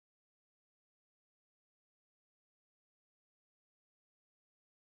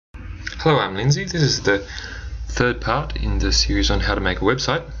Hello, I'm Lindsay. This is the third part in the series on how to make a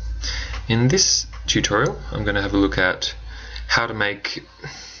website. In this tutorial, I'm going to have a look at how to make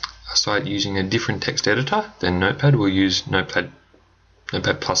a site using a different text editor than Notepad. We'll use Notepad++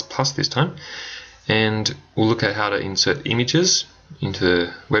 this time, and we'll look at how to insert images into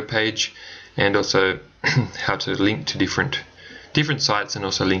the web page, and also how to link to different sites and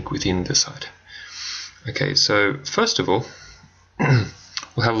also link within the site. Okay, so first of all,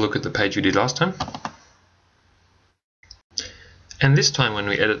 we'll have a look at the page we did last time. And this time when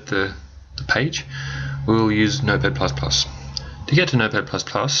we edit the page, we'll use Notepad++. To get to Notepad++,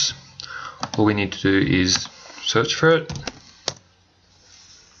 all we need to do is search for it.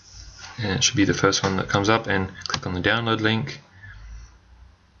 And it should be the first one that comes up, and click on the download link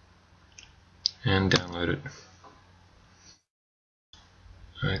and download it.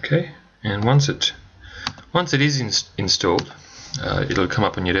 Okay, and once it is installed, it'll come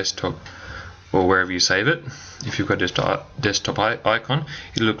up on your desktop or wherever you save it. If you've got a desktop icon,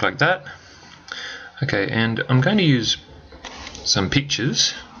 it'll look like that. Okay, and I'm going to use some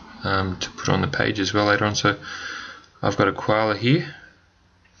pictures to put on the page as well later on. So I've got a koala here.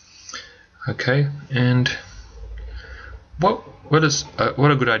 Okay, and what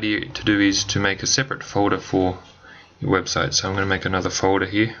a good idea to do is to make a separate folder for your website. So I'm going to make another folder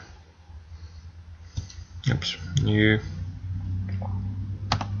here. Oops, new.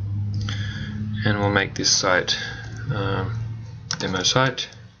 And we'll make this site demo site.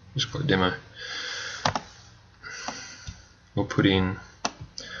 Just call it demo. We'll put in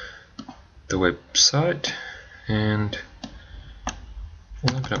the website, and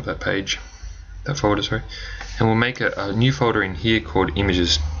we'll open up that page, that folder, sorry, and we'll make a new folder in here called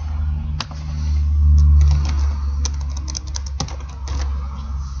images.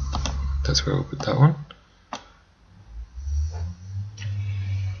 That's where we'll put that one.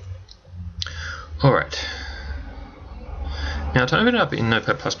 Alright, now to open it up in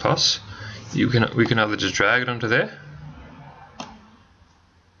Notepad++, we can either just drag it onto there,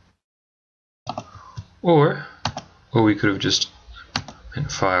 or we could have just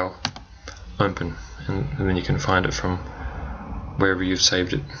file, open, and then you can find it from wherever you've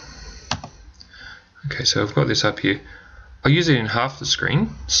saved it. Okay, so I've got this up here. I'll use it in half the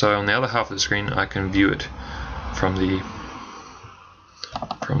screen, so on the other half of the screen I can view it from the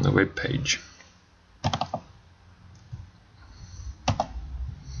web page.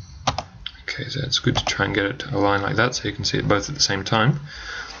 Okay, so it's good to try and get it aligned like that so you can see it both at the same time.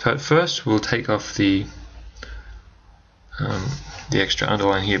 So at first we'll take off the extra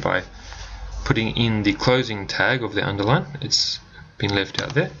underline here by putting in the closing tag of the underline. It's been left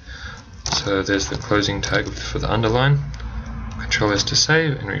out there. So there's the closing tag for the underline. Control S to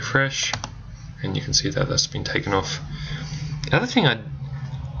save and refresh, and you can see that that's been taken off. The other thing I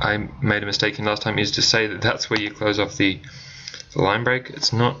made a mistake in last time is to say that that's where you close off the line break.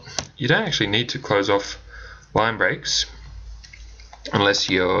 It's not. You don't actually need to close off line breaks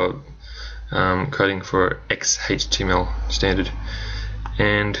unless you're coding for XHTML standard.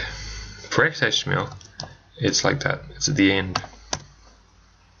 And for XHTML, it's like that. It's at the end.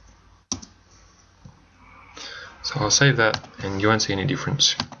 So I'll save that, and you won't see any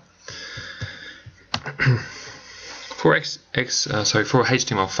difference. For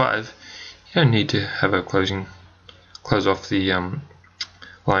HTML5, you don't need to have a close off the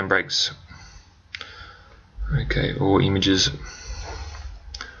line breaks, okay, or images,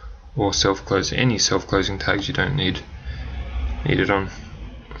 or self-close. Any self-closing tags you don't need it on.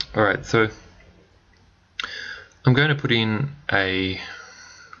 Alright, so I'm going to put in a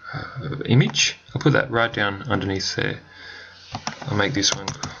image. I'll put that right down underneath there. I'll make this one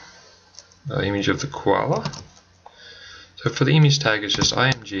the image of the koala. So for the image tag, it's just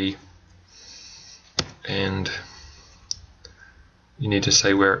img, and you need to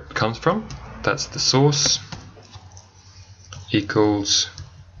say where it comes from. That's the source, equals,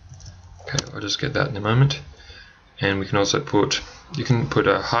 okay, I'll just get that in a moment. And we can also put, you can put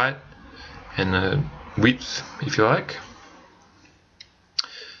a height and a width if you like,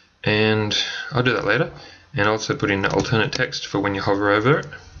 and I'll do that later. And also put in alternate text for when you hover over it.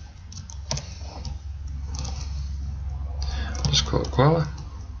 Just call it koala.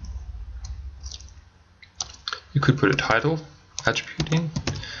 You could put a title attribute in,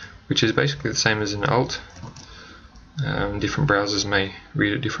 which is basically the same as an alt. Different browsers may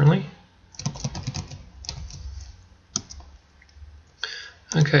read it differently.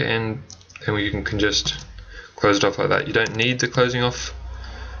 Okay, and then you can just close it off like that. You don't need the closing off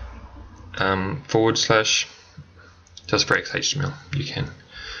 / just for XHTML. You can.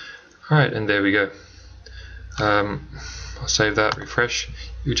 Alright, and there we go. I'll save that, refresh.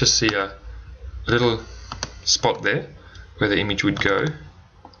 You'll just see a little spot there where the image would go.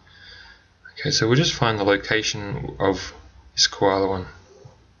 Okay, so we'll just find the location of this koala one.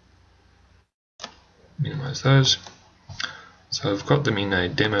 Minimize those. So I've got them in a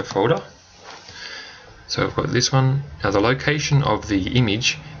demo folder. So I've got this one. Now the location of the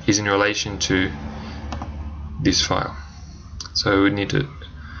image is in relation to this file. So we need to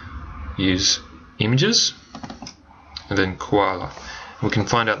use images and then koala. And we can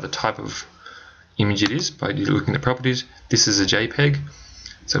find out the type of image it is by looking at the properties. This is a JPEG,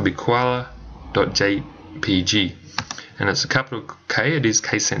 so it'll be koala.jpg, and it's a capital K. It is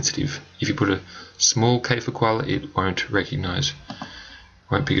case sensitive. If you put a small k for koala, it won't recognize,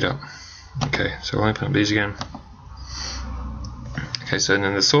 won't pick it up. Okay, so I'll open up these again. Okay, so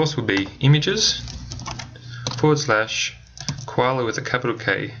then the source will be images / koala with a capital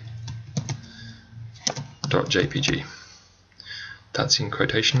K .jpg. That's in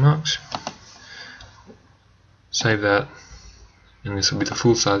quotation marks. Save that, and this will be the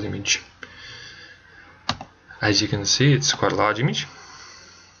full size image. As you can see, it's quite a large image.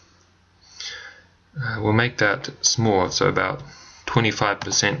 We'll make that smaller, so about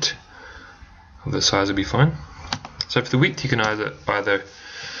 25% of the size will be fine. So for the width, you can either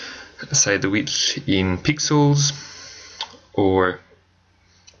say the width in pixels, or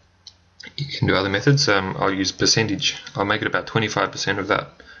you can do other methods. I'll use percentage. I'll make it about 25% of that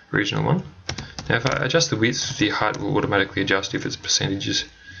original one. Now if I adjust the width, the height will automatically adjust if it's percentages.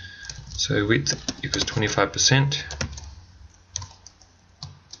 So width equals 25%.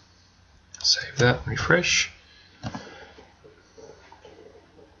 Save that, refresh.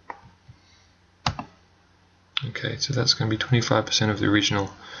 Okay, so that's going to be 25% of the original.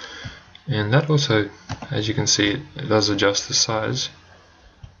 And that also, as you can see, it does adjust the size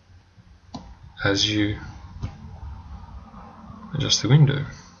as you adjust the window,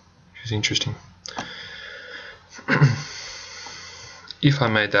 which is interesting. If I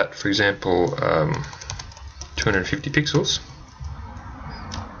made that, for example, 250 pixels,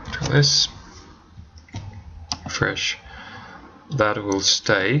 Ctrl S, refresh, that will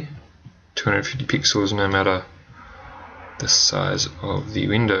stay 250 pixels no matter the size of the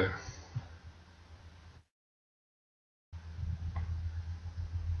window.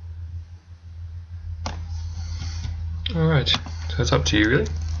 Alright, so it's up to you really.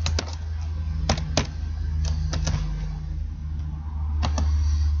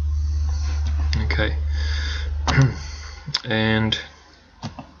 Okay, and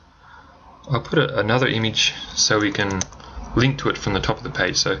I'll put another image so we can link to it from the top of the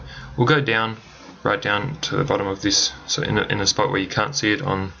page. So we'll go down, right down to the bottom of this, so in a spot where you can't see it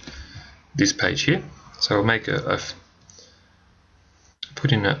on this page here. So I'll make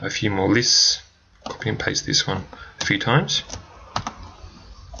put in a few more lists, copy and paste this one a few times.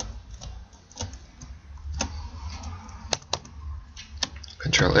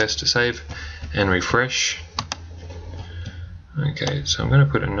 Ctrl S to save and refresh. Okay, so I'm going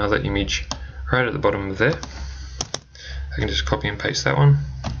to put another image right at the bottom of there. I can just copy and paste that one.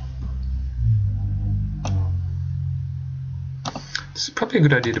 It's probably a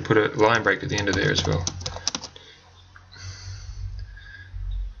good idea to put a line break at the end of there as well,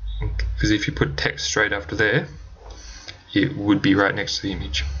 because if you put text straight after there, it would be right next to the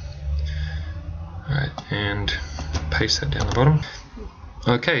image. Alright, and paste that down the bottom.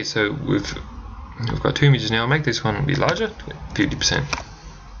 Okay, so we've got two images now. I'll make this one a bit larger, 50%,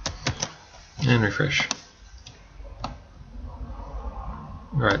 and refresh.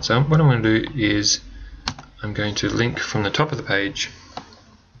 Alright, so what I'm going to do is I'm going to link from the top of the page.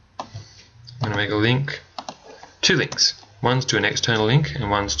 I'm going to make a link, two links. One's to an external link and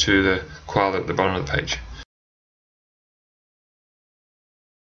one's to the koala at the bottom of the page.